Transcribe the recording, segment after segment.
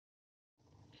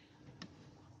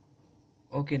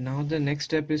Okay, now the next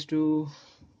step is to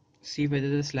see whether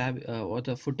the slab or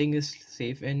the footing is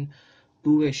safe in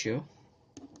two-way shear.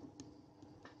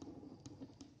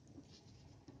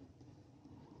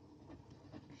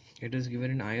 It is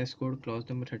given in IS code clause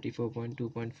number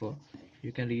 34.2.4.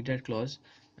 You can read that clause,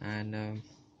 and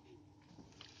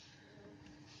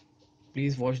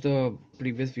please watch the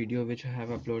previous video which I have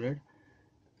uploaded,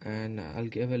 and I'll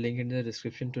give a link in the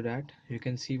description to that. You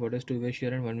can see what is two-way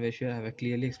shear and one-way shear. I have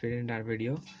clearly explained in that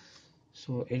video.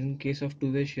 So in case of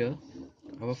two-way shear,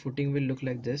 our footing will look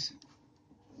like this.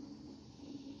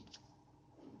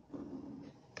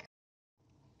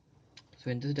 So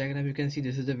in this diagram you can see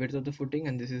this is the width of the footing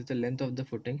and this is the length of the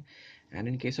footing, and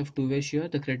in case of two-way shear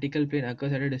the critical plane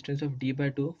occurs at a distance of d by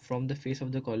 2 from the face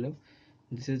of the column.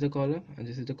 This is the column and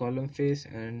this is the column face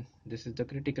and this is the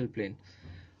critical plane.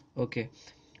 Okay,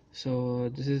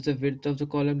 so this is the width of the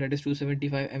column, that is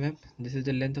 275 mm. This is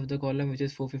the length of the column, which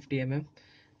is 450 mm,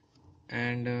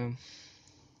 and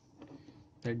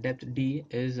the depth d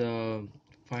is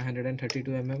 532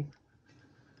 mm.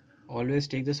 Always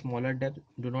take the smaller depth,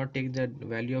 do not take the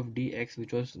value of dx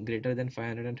which was greater than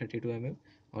 532 mm.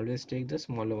 Always take the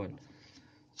smaller one.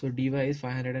 So dy is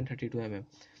 532 mm,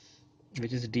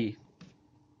 which is d.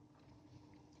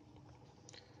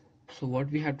 So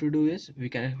what we have to do is we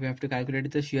have to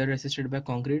calculate the shear resisted by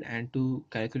concrete and to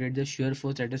calculate the shear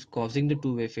force that is causing the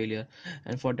two-way failure,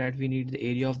 and for that we need the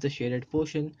area of the shaded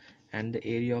portion and the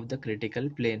area of the critical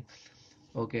plane.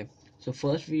 Okay, so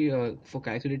first we for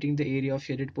calculating the area of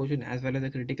shaded portion as well as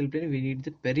the critical plane, we need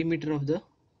the perimeter of the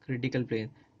critical plane,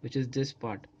 which is this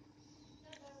part.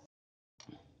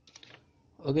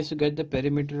 Okay, so get the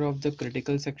perimeter of the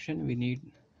critical section, we need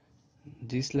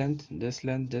this length, this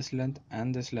length, this length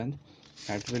and this length.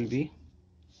 That will be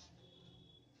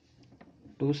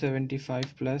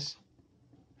 275 plus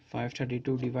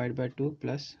 532 divided by 2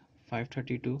 plus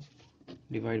 532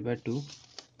 divided by 2,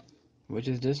 which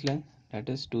is this length, that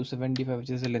is 275,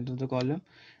 which is the length of the column,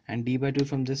 and d by 2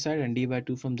 from this side and d by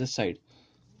 2 from this side.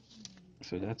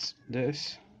 So that's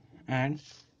this, and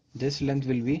this length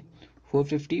will be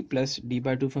 450 plus d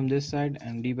by 2 from this side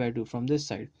and d by 2 from this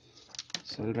side.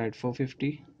 So I'll write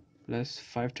 450 plus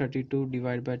 532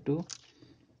 divided by 2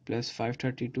 plus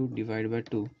 532 divided by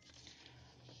 2,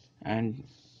 and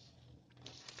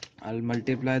I'll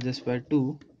multiply this by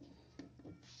 2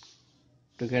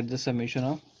 to get the summation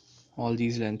of all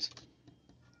these lengths.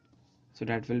 So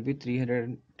that will be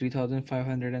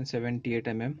 3578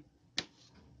 mm.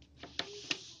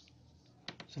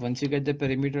 So once you get the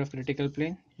perimeter of critical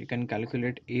plane, you can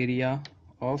calculate area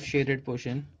of shaded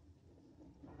portion.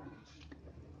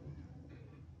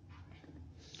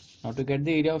 Now to get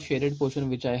the area of shaded portion,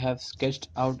 which I have sketched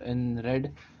out in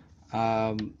red,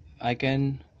 I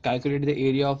can calculate the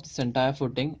area of this entire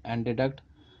footing and deduct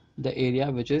the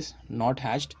area which is not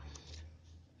hatched.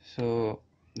 So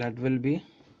that will be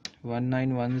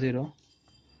 1910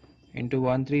 into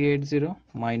 1380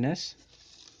 minus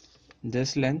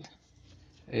this length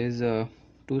is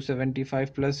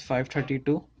 275 plus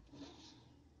 532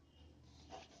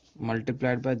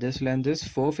 multiplied by this length is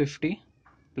 450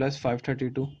 plus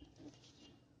 532,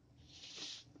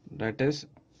 that is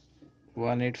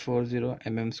 1840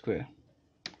 mm square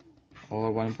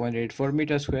or 1.84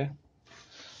 meter square.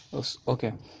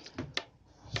 Okay,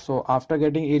 so after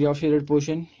getting area of shaded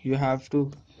portion, you have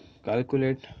to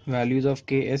calculate values of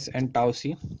Ks and tau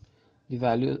c. The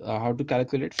value how to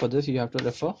calculate, for this you have to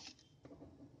refer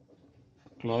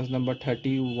clause number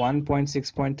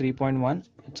 31.6.3.1.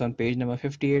 It's on page number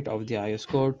 58 of the IS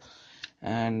code,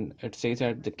 and it says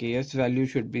that the Ks value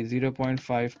should be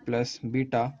 0.5 plus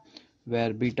beta,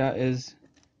 where beta is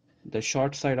the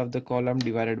short side of the column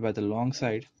divided by the long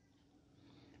side,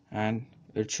 and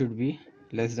it should be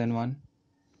less than 1.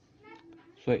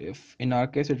 So if in our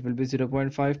case it will be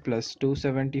 0.5 plus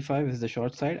 275 is the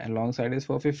short side and long side is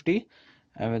 450,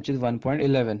 and which is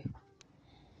 1.11.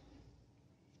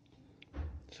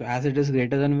 So as it is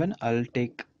greater than 1, I'll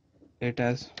take it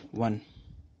as 1,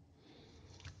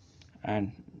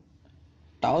 and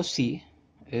tau c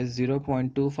is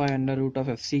 0.25 under root of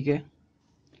fck,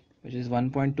 which is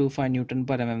 1.25 Newton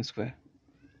per mm square.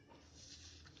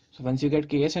 So once you get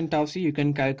Ks and tau c, you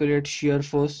can calculate shear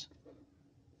force,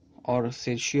 or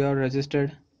say shear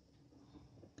resisted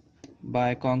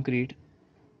by concrete,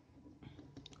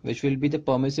 which will be the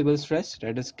permissible stress,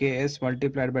 that is Ks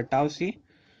multiplied by tau c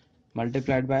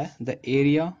multiplied by the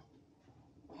area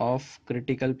of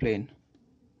critical plane,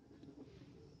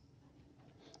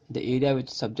 the area which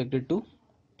is subjected to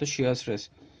the shear stress.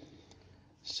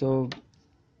 So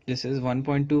This is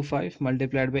 1.25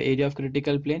 multiplied by area of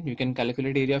critical plane. You can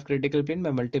calculate area of critical plane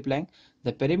by multiplying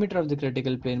the perimeter of the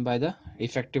critical plane by the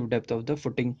effective depth of the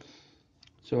footing.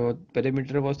 So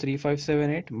perimeter was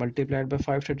 3578 multiplied by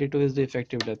 532 is the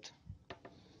effective depth,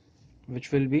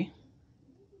 which will be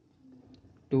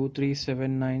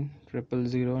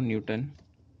 2379000 Newton,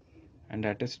 and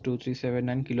that is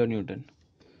 2379 kilonewton.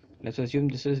 Let's assume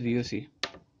this is VOC.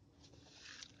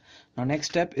 Now next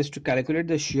step is to calculate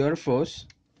the shear force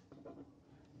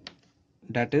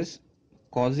that is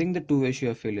causing the two-way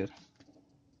shear failure.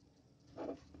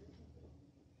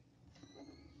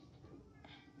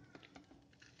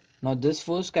 Now this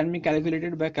force can be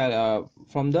calculated by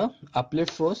from the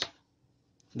uplift force,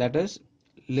 that is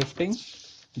lifting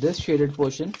this shaded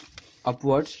portion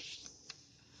upwards.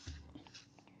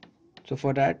 So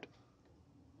for that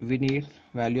we need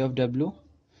value of W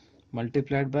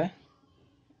multiplied by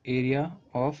area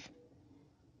of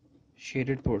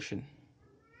shaded portion,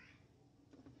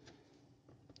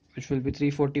 which will be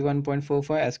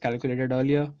 341.45 as calculated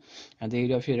earlier, and the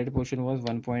area of shaded portion was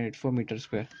 1.84 meters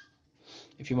square.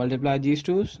 If you multiply these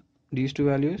two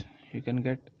values, you can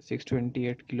get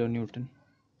 628 kilonewton.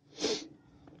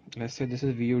 Let's say this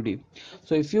is VUD.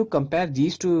 So if you compare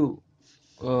these two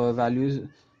values,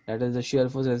 that is the shear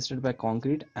force resisted by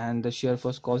concrete and the shear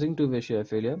force causing two-way shear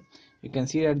failure, you can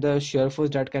see that the shear force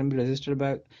that can be resisted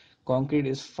by concrete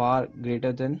is far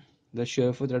greater than the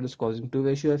shear force that is causing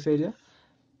two-way shear failure.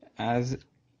 As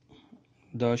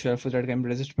the shear force that can be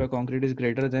resisted by concrete is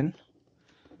greater than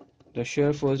the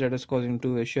shear force that is causing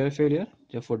two-way shear failure,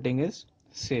 the footing is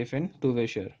safe in two-way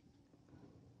shear.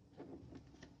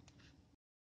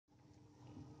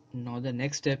 Now the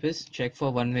next step is check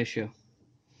for one-way shear.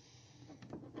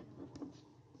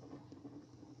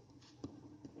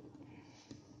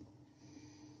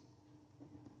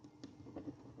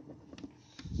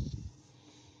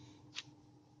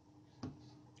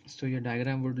 So your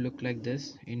diagram would look like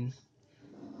this in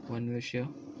one-way shear.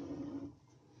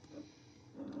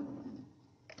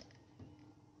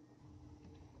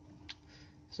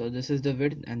 So this is the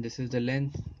width and this is the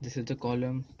length. This is the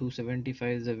column. 275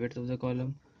 is the width of the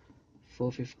column.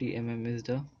 450 mm is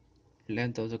the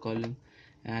length of the column,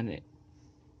 and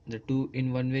the two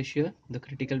in one-way shear, the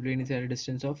critical plane is at a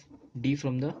distance of d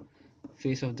from the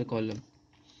face of the column.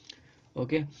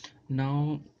 Okay,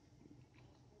 now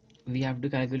we have to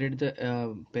calculate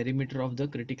the perimeter of the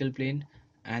critical plane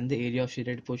and the area of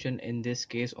shaded portion in this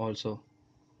case also.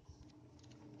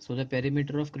 So the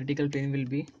perimeter of critical plane will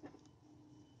be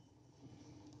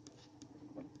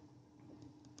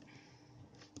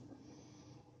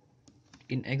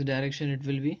in x direction, it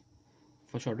will be,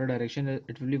 for shorter direction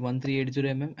it will be 1380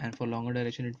 mm, and for longer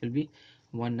direction it will be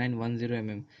 1910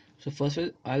 mm. So first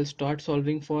I'll start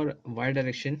solving for y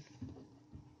direction,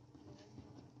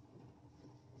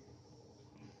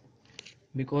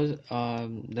 because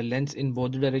the length in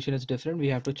both the direction is different. We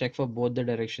have to check for both the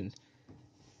directions.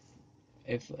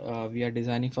 If we are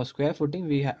designing for square footing,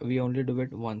 we only do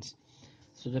it once.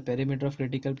 So the perimeter of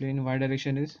critical plane in y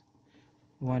direction is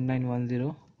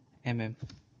 1910 mm.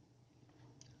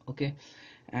 Okay,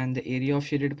 and the area of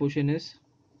shaded portion is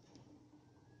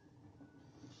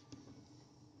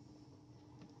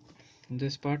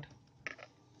this part.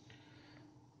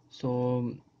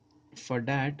 So for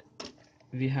that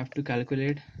we have to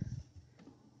calculate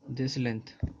this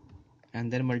length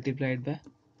and then multiply it by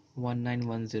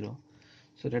 1910.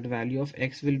 So that value of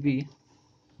x will be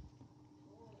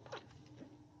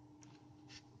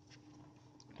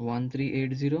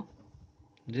 1380,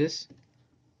 this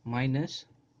minus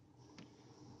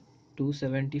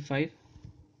 275,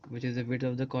 which is the width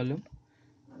of the column,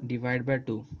 divide by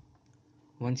 2.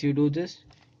 Once you do this,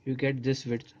 you get this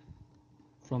width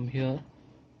from here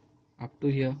up to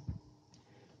here.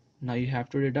 Now you have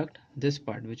to deduct this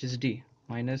part, which is d,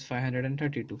 minus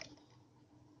 532.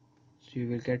 So you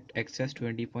will get excess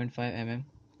 20.5 mm.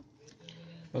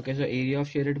 Okay, so area of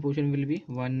shaded portion will be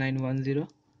 1910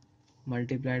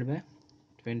 multiplied by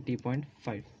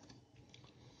 20.5.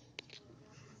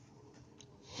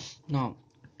 Now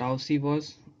tau c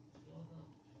was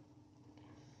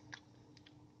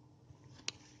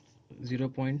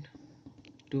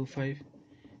 0.25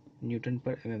 Newton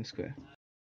per mm square.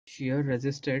 Shear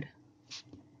resisted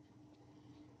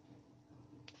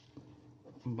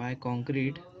by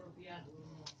concrete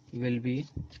will be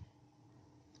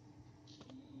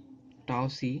tau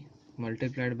c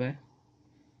multiplied by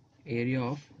area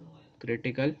of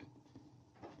critical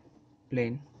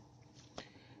plane.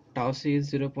 Tau c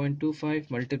is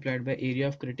 0.25 multiplied by area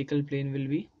of critical plane will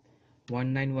be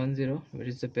 1910, which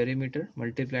is the perimeter,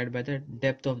 multiplied by the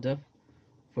depth of the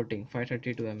footing,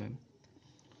 532 mm.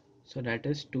 So that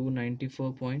is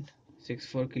 294.64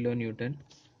 kilonewton.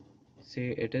 Say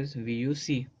it is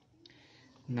VUC.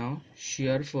 Now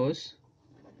shear force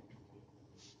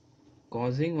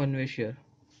causing one-way shear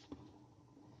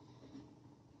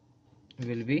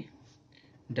will be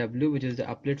W, which is the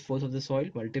uplift force of the soil,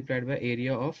 multiplied by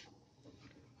area of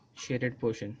shaded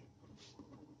portion.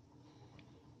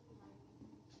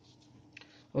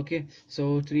 Okay,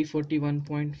 so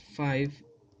 341.5,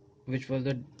 which was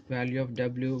the value of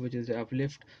W, which is the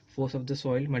uplift force of the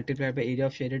soil, multiplied by area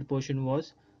of shaded portion,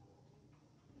 was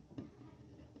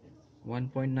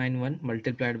 1.91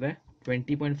 multiplied by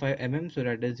 20.5 mm, so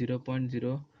that is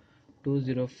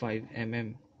 0.0205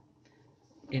 mm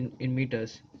in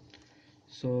meters,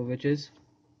 so which is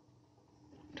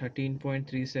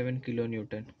 13.37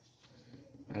 kilonewton.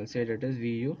 I'll say that is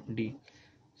VUD.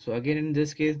 So again, in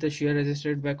this case, the shear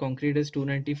resisted by concrete is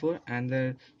 294 and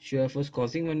the shear force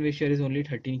causing one-way shear is only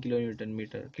 13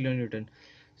 kilonewton.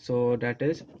 So that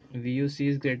is VUC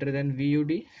is greater than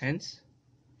VUD, hence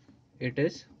it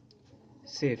is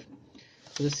safe.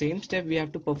 So the same step we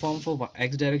have to perform for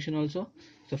x direction also.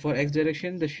 So for x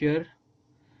direction, the shear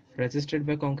resisted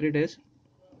by concrete is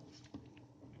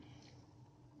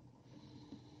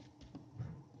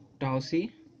tau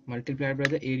c multiplied by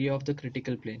the area of the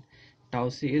critical plane. Tau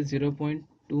c is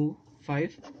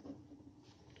 0.25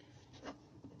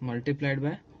 multiplied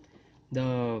by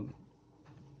the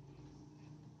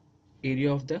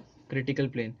area of the critical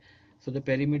plane. So the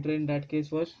perimeter in that case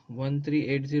was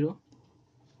 1380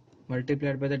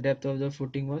 multiplied by the depth of the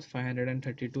footing was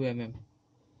 532 mm,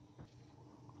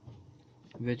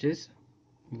 which is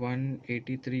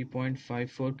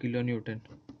 183.54 kilonewton.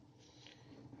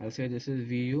 I'll say this is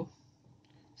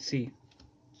VUC.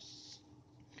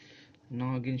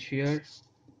 Now again, shear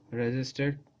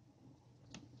resisted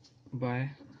by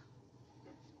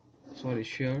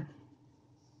shear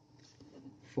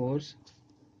force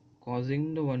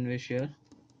causing the one-way shear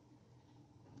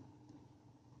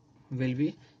will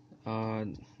be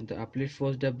the uplift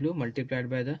force W multiplied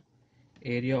by the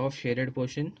area of shaded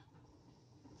portion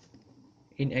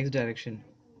in x direction,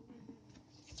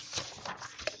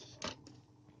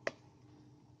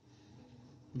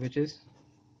 which is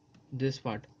this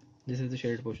part. This is the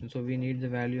shaded portion, so we need the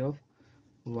value of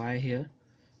y here.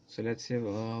 So let's say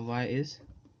y is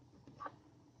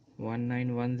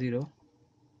 1910,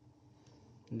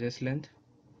 this length,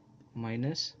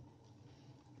 minus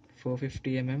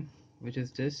 450 mm, which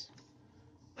is this,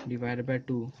 divided by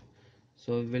 2,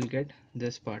 so we'll get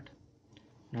this part.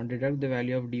 Now deduct the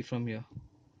value of d from here,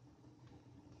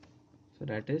 so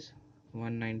that is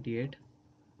 198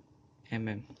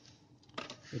 mm,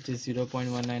 which is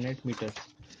 0.198 meters.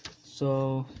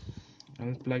 So I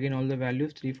will plug in all the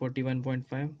values.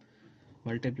 341.5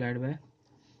 multiplied by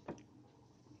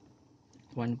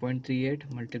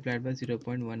 1.38 multiplied by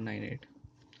 0.198,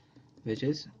 which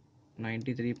is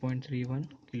 93.31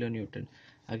 kilonewton.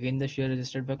 Again, the shear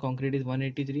resisted by concrete is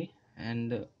 183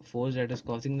 and the force that is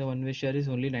causing the one-way shear is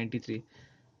only 93.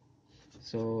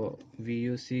 So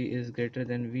VUC is greater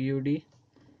than VUD,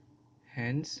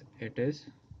 hence it is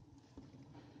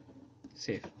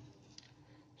safe.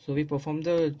 So we performed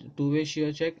the two-way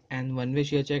shear check and one-way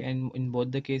shear check, and in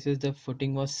both the cases the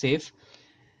footing was safe.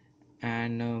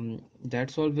 And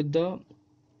that's all with the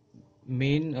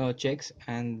main checks.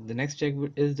 And the next check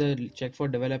is the check for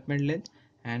development length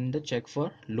and the check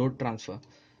for load transfer.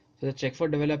 So the check for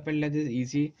development length is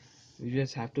easy. You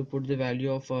just have to put the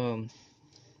value of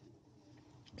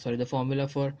the formula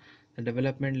for the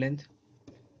development length,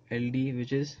 LD,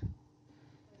 which is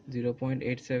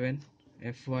 0.87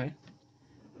 Fy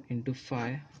into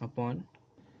phi upon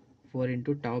 4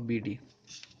 into tau BD.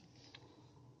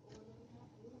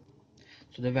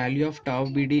 So the value of tau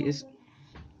BD is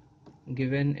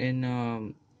given in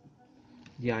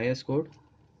the IS code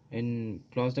in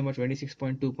clause number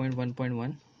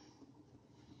 26.2.1.1.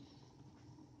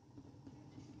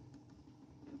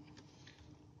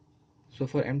 So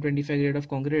for M25 grade of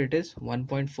concrete it is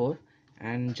 1.4,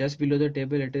 and just below the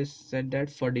table it is said that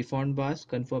for deformed bars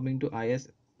conforming to IS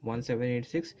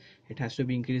 1786 it has to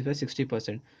be increased by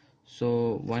 60%.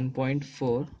 So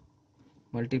 1.4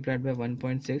 multiplied by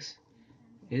 1.6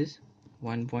 is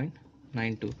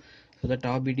 1.92. So the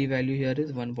tau BD value here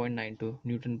is 1.92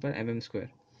 Newton per mm square.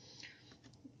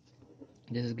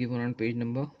 This is given on page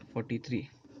number 43.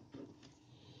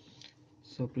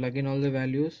 So plug in all the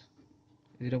values.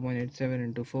 0.87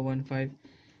 into 415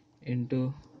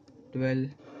 into 12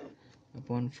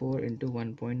 upon 4 into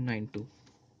 1.92,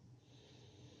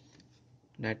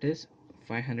 that is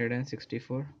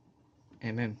 564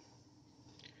 mm.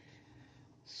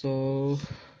 So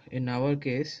in our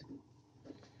case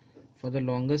For the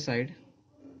longer side,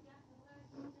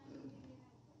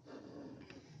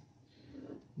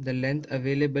 the length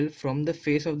available from the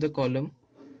face of the column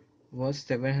was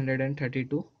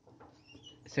 732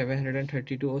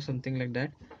 or something like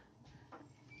that,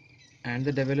 and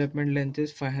the development length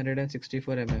is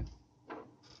 564 mm,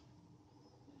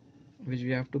 which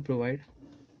we have to provide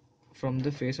from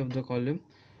the face of the column,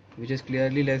 which is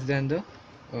clearly less than the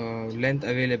length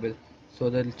available. So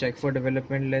the check for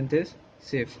development length is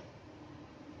safe.